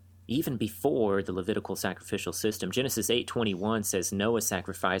 Even before the Levitical sacrificial system, Genesis 8:21 says Noah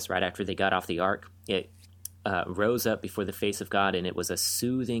sacrificed right after they got off the ark. It rose up before the face of God, and it was a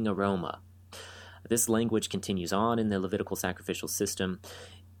soothing aroma. This language continues on in the Levitical sacrificial system.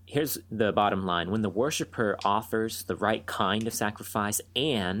 Here's the bottom line. When the worshiper offers the right kind of sacrifice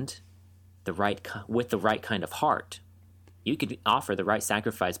and with the right kind of heart, you could offer the right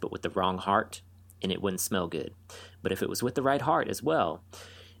sacrifice but with the wrong heart, and it wouldn't smell good. But if it was with the right heart as well,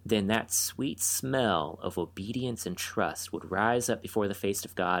 then that sweet smell of obedience and trust would rise up before the face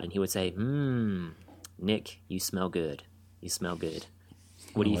of God, and he would say, Nick, you smell good. You smell good.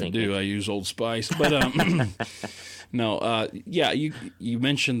 What do you think? I do. Nick? I use Old Spice. But no, you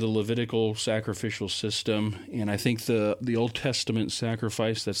mentioned the Levitical sacrificial system, and I think the Old Testament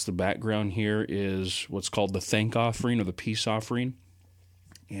sacrifice, that's the background here, is what's called the thank offering or the peace offering.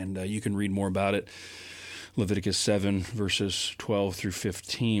 And you can read more about it. Leviticus 7, verses 12 through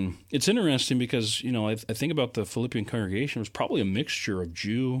 15. It's interesting because, I think about the Philippian congregation. It was probably a mixture of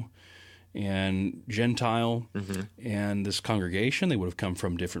Jew and Gentile. Mm-hmm. And this congregation, they would have come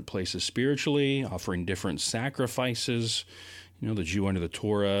from different places spiritually, offering different sacrifices. The Jew under the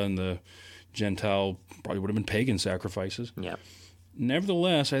Torah and the Gentile probably would have been pagan sacrifices. Yeah.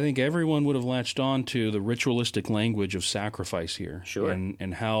 Nevertheless, I think everyone would have latched on to the ritualistic language of sacrifice here. Sure.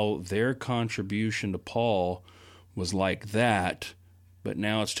 And how their contribution to Paul was like that, but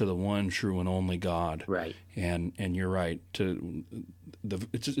now it's to the one true and only God. Right. And you're right.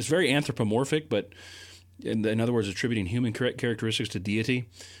 It's very anthropomorphic, but in other words, attributing human characteristics to deity.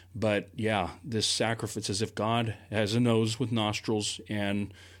 But yeah, this sacrifice, as if God has a nose with nostrils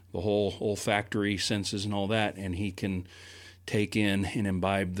and the whole olfactory senses and all that, and he can take in and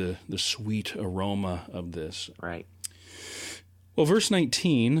imbibe the sweet aroma of this. Right. Well, verse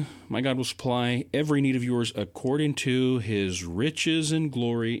 19, my God will supply every need of yours according to his riches and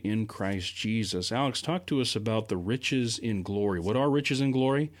glory in Christ Jesus. Alex, talk to us about the riches in glory. What are riches in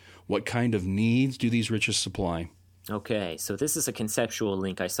glory? What kind of needs do these riches supply? Okay, so this is a conceptual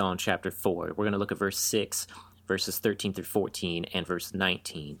link I saw in chapter 4. We're going to look at verse 6, verses 13 through 14, and verse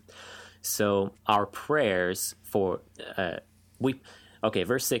 19. So our prayers for...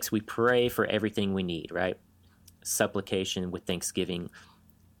 verse 6, we pray for everything we need, right? Supplication with thanksgiving.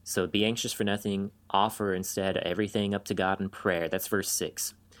 So be anxious for nothing, offer instead everything up to God in prayer. That's verse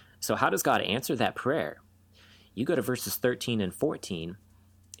 6. So how does God answer that prayer? You go to verses 13 and 14,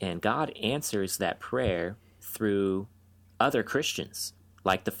 and God answers that prayer through other Christians,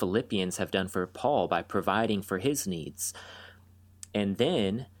 like the Philippians have done for Paul by providing for his needs. And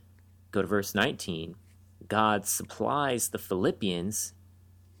then, go to verse 19, God supplies the Philippians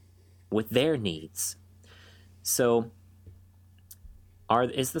with their needs. So,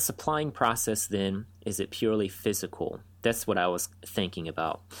 is the supplying process then, is it purely physical? That's what I was thinking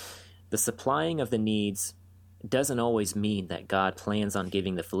about. The supplying of the needs doesn't always mean that God plans on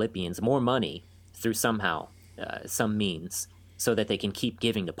giving the Philippians more money through some means, so that they can keep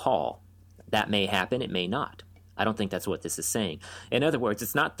giving to Paul. That may happen, it may not. I don't think that's what this is saying. In other words,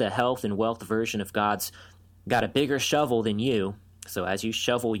 it's not the health and wealth version of God's got a bigger shovel than you. So as you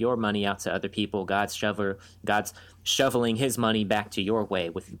shovel your money out to other people, God's shoveling his money back to your way,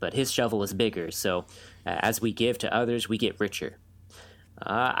 but his shovel is bigger. So as we give to others, we get richer.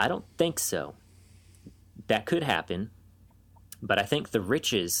 I don't think so. That could happen. But I think the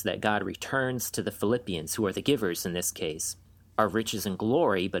riches that God returns to the Philippians, who are the givers in this case, are riches and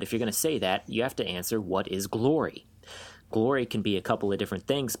glory. But if you're going to say that, you have to answer, what is glory? Glory can be a couple of different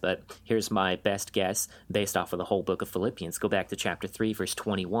things, but here's my best guess based off of the whole book of Philippians. Go back to chapter 3, verse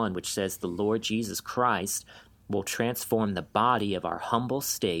 21, which says, the Lord Jesus Christ will transform the body of our humble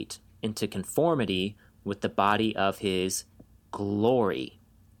state into conformity with the body of his glory.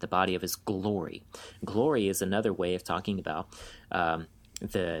 The body of his glory. Glory is another way of talking about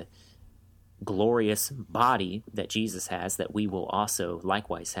the glorious body that Jesus has that we will also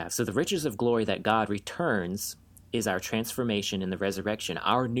likewise have. So the riches of glory that God returns is our transformation in the resurrection,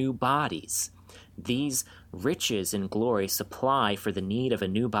 our new bodies. These riches in glory supply for the need of a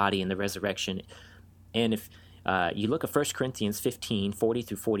new body in the resurrection. And if you look at 1 Corinthians 15, 40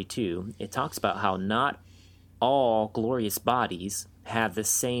 through 42, it talks about how not all glorious bodies have the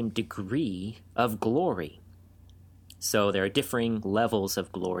same degree of glory. So there are differing levels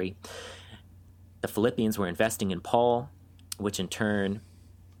of glory. The Philippians were investing in Paul, which in turn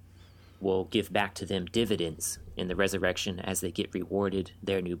will give back to them dividends in the resurrection as they get rewarded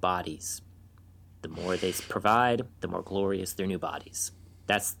their new bodies. The more they provide, the more glorious their new bodies.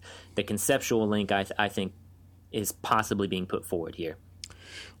 That's the conceptual link I think is possibly being put forward here.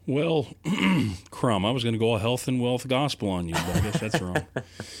 Well, crumb, I was going to go a health and wealth gospel on you, but I guess that's wrong.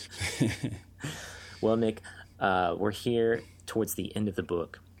 Well, Nick, we're here towards the end of the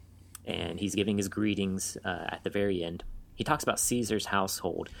book, and he's giving his greetings at the very end. He talks about Caesar's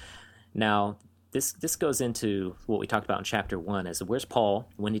household. Now, this goes into what we talked about in chapter 1 as where's Paul?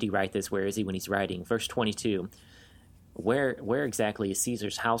 When did he write this? Where is he when he's writing? Verse 22, where exactly is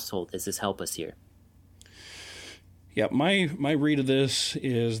Caesar's household? Does this help us here? Yeah, my read of this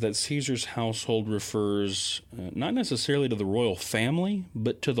is that Caesar's household refers not necessarily to the royal family,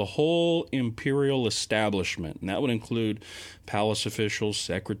 but to the whole imperial establishment. And that would include palace officials,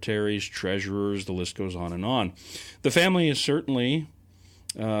 secretaries, treasurers, the list goes on and on. The family is certainly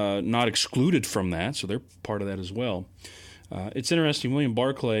not excluded from that, so they're part of that as well. It's interesting, William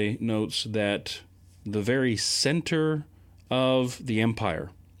Barclay notes that the very center of the empire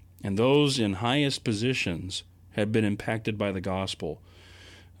and those in highest positions had been impacted by the gospel.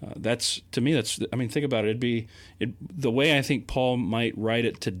 Think about it. The way I think Paul might write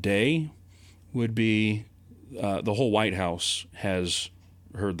it today would be the whole White House has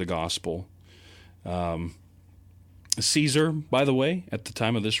heard the gospel. Caesar, by the way, at the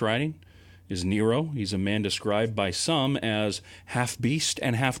time of this writing, is Nero. He's a man described by some as half beast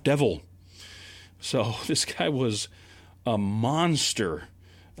and half devil. So this guy was a monster.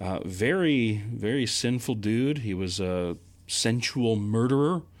 Very, very sinful dude. He was a sensual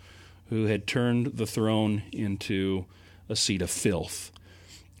murderer who had turned the throne into a seat of filth.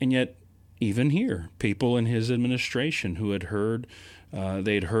 And yet, even here, people in his administration who had heard,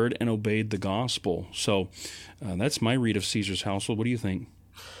 they'd heard and obeyed the gospel. So that's my read of Caesar's household. What do you think?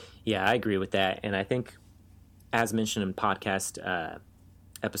 Yeah, I agree with that. And I think, as mentioned in podcast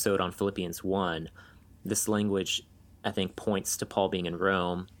episode on Philippians 1, this language, I think, points to Paul being in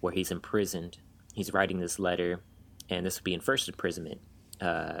Rome, where he's imprisoned. He's writing this letter, and this will be in first imprisonment.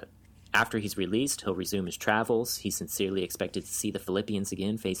 After he's released, he'll resume his travels. He's sincerely expected to see the Philippians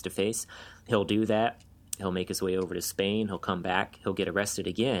again, face to face. He'll do that. He'll make his way over to Spain. He'll come back. He'll get arrested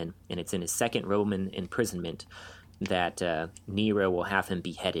again, and it's in his second Roman imprisonment that Nero will have him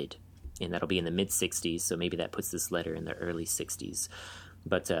beheaded, and that'll be in the mid-60s, so maybe that puts this letter in the early 60s.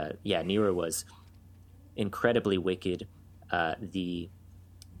 But, Nero was incredibly wicked. The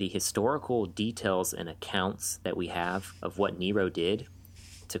historical details and accounts that we have of what Nero did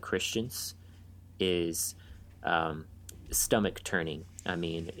to Christians is stomach turning. I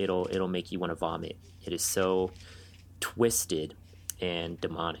mean, it'll make you want to vomit. It is so twisted and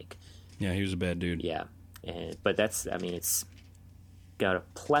demonic. Yeah, he was a bad dude. Yeah, but it's got a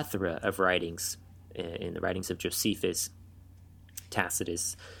plethora of writings in the writings of Josephus,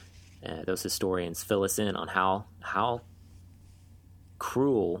 Tacitus. Those historians fill us in on how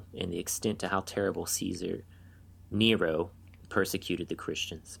cruel and the extent to how terrible Nero persecuted the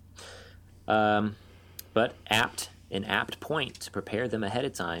Christians. But an apt point to prepare them ahead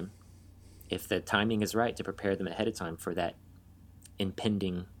of time, if the timing is right, to prepare them ahead of time for that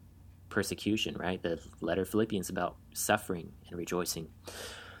impending persecution, right? The letter of Philippians about suffering and rejoicing.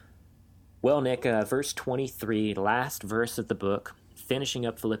 Well, Nick, verse 23, last verse of the book, finishing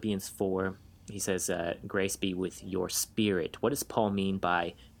up Philippians 4, he says, grace be with your spirit. What does Paul mean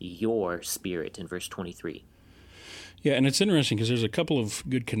by your spirit in verse 23? Yeah, and it's interesting because there's a couple of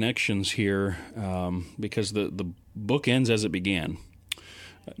good connections here because the book ends as it began.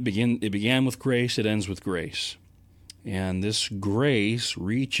 It began with grace, it ends with grace. And this grace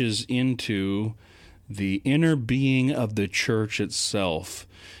reaches into the inner being of the church itself.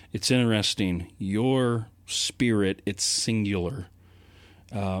 It's interesting. Your spirit, it's singular.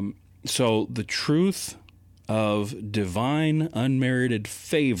 So the truth of divine unmerited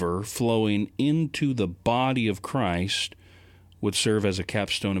favor flowing into the body of Christ would serve as a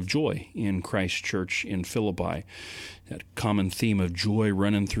capstone of joy in Christ's church in Philippi. That common theme of joy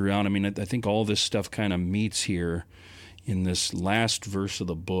running throughout. I mean, I think all this stuff kind of meets here in this last verse of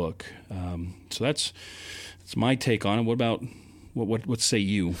the book. So that's my take on it. What about what say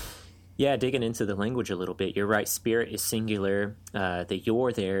you? Yeah, digging into the language a little bit, you're right. Spirit is singular. The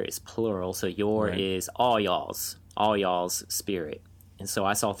your there is plural, so your Right. is all y'all's spirit. And so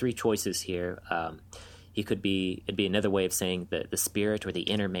I saw three choices here. It'd be another way of saying the spirit or the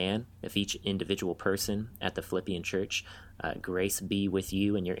inner man of each individual person at the Philippian church. Grace be with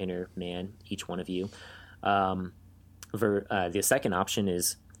you and your inner man, each one of you. The second option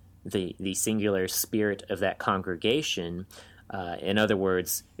is the singular spirit of that congregation. In other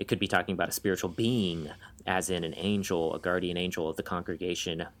words, it could be talking about a spiritual being, as in an angel, a guardian angel of the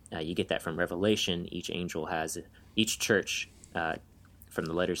congregation. You get that from Revelation. Each church, from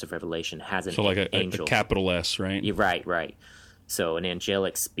the letters of Revelation, has an So like a angel. capital S, right? Yeah, right. So an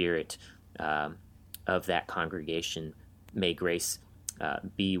angelic spirit of that congregation. May grace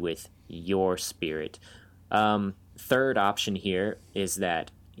be with your spirit. Third option here is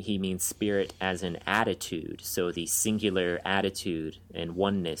that he means spirit as an attitude, so the singular attitude and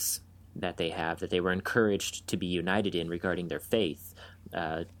oneness that they have, that they were encouraged to be united in regarding their faith.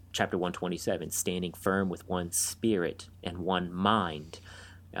 Chapter 127, standing firm with one spirit and one mind.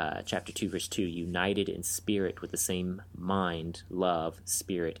 Chapter 2, verse 2, united in spirit with the same mind, love,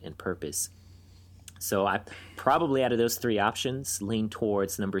 spirit, and purpose. So I probably, out of those three options, lean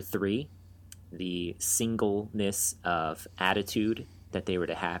towards number 3, the singleness of attitude that they were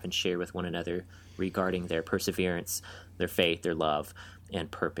to have and share with one another regarding their perseverance, their faith, their love, and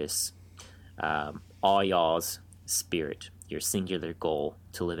purpose. All y'all's spirit, your singular goal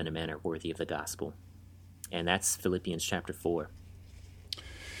to live in a manner worthy of the gospel. And that's Philippians chapter 4.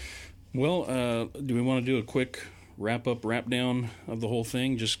 Well, do we want to do a quick wrap down of the whole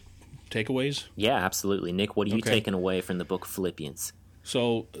thing? Just takeaways? Yeah, absolutely. Nick, what are you Okay. taking away from the book of Philippians?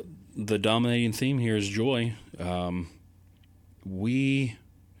 So the dominating theme here is joy. We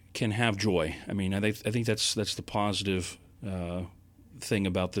can have joy. I mean, I think that's the positive thing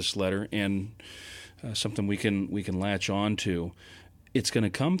about this letter, and something we can latch on to. It's going to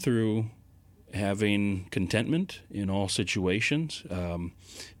come through having contentment in all situations.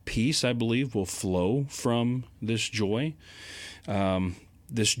 Peace, I believe, will flow from this joy.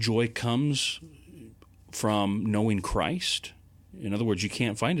 This joy comes from knowing Christ. In other words, you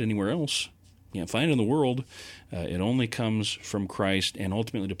can't find it anywhere else. You can't find it in the world. It only comes from Christ and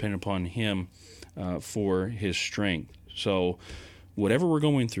ultimately dependent upon Him for His strength. So whatever we're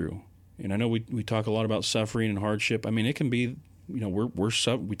going through, and I know we talk a lot about suffering and hardship. I mean, it can be, we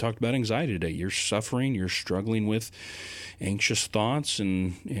talked about anxiety today. You're suffering, you're struggling with anxious thoughts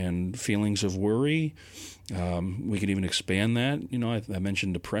and feelings of worry. We could even expand that. I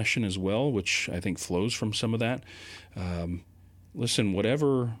mentioned depression as well, which I think flows from some of that. Listen,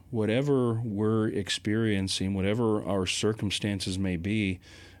 whatever we're experiencing, whatever our circumstances may be,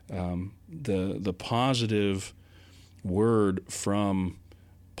 the positive word from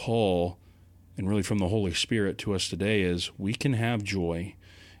Paul and really from the Holy Spirit to us today is we can have joy,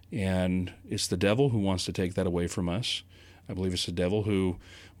 and it's the devil who wants to take that away from us. I believe it's the devil who,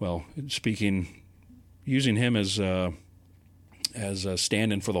 using him as a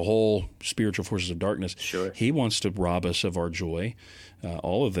stand-in for the whole spiritual forces of darkness. Sure. He wants to rob us of our joy.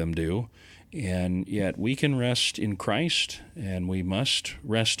 All of them do. And yet we can rest in Christ, and we must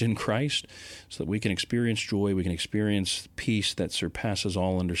rest in Christ so that we can experience joy, we can experience peace that surpasses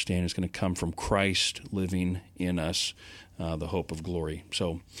all understanding. It's going to come from Christ living in us, the hope of glory.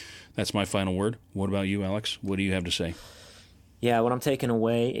 So that's my final word. What about you, Alex? What do you have to say? Yeah, what I'm taking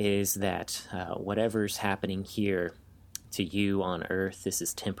away is that whatever's happening here to you on earth, this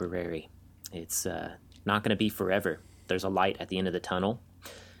is temporary. It's not going to be forever. There's a light at the end of the tunnel.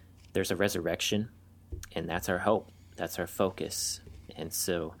 There's a resurrection, and that's our hope. That's our focus. And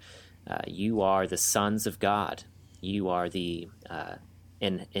so you are the sons of God. You are the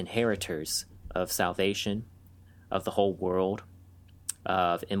inheritors of salvation, of the whole world,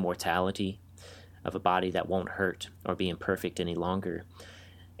 of immortality, of a body that won't hurt or be imperfect any longer.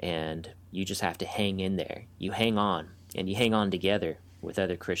 And you just have to hang in there. You hang on, and you hang on together with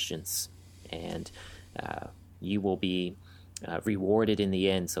other Christians, and you will be rewarded in the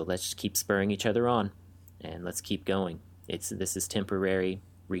end. So let's just keep spurring each other on, and let's keep going. This is temporary.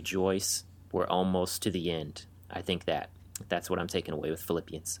 Rejoice. We're almost to the end. I think that's what I'm taking away with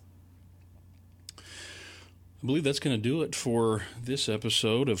Philippians. I believe that's going to do it for this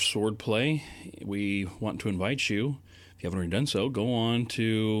episode of Swordplay. We want to invite you, if you haven't already done so, go on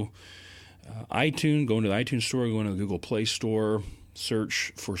to iTunes, go into the iTunes store, go into the Google Play Store,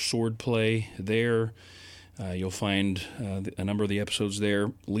 search for Swordplay there. You'll find a number of the episodes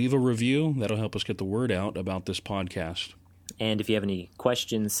there. Leave a review. That'll help us get the word out about this podcast. And if you have any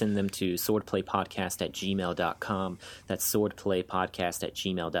questions, send them to swordplaypodcast@gmail.com. That's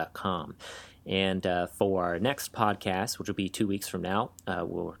swordplaypodcast@gmail.com. And for our next podcast, which will be 2 weeks from now,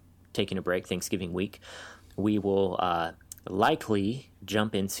 we're taking a break, Thanksgiving week, we will likely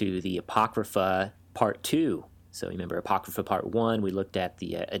jump into the Apocrypha Part 2. So remember Apocrypha Part 1, we looked at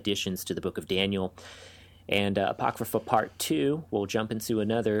the additions to the book of Daniel. And Apocrypha Part 2, we'll jump into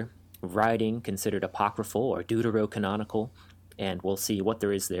another writing considered apocryphal or deuterocanonical, and we'll see what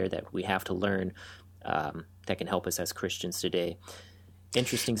there is there that we have to learn that can help us as Christians today.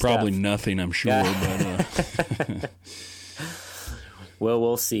 Interesting stuff. Probably nothing, I'm sure. But, well,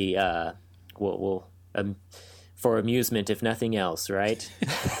 we'll see. We'll for amusement, if nothing else, right?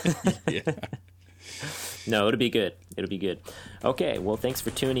 Yeah. No, it'll be good. It'll be good. Okay, well, thanks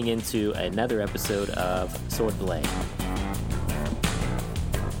for tuning into another episode of Swordplay.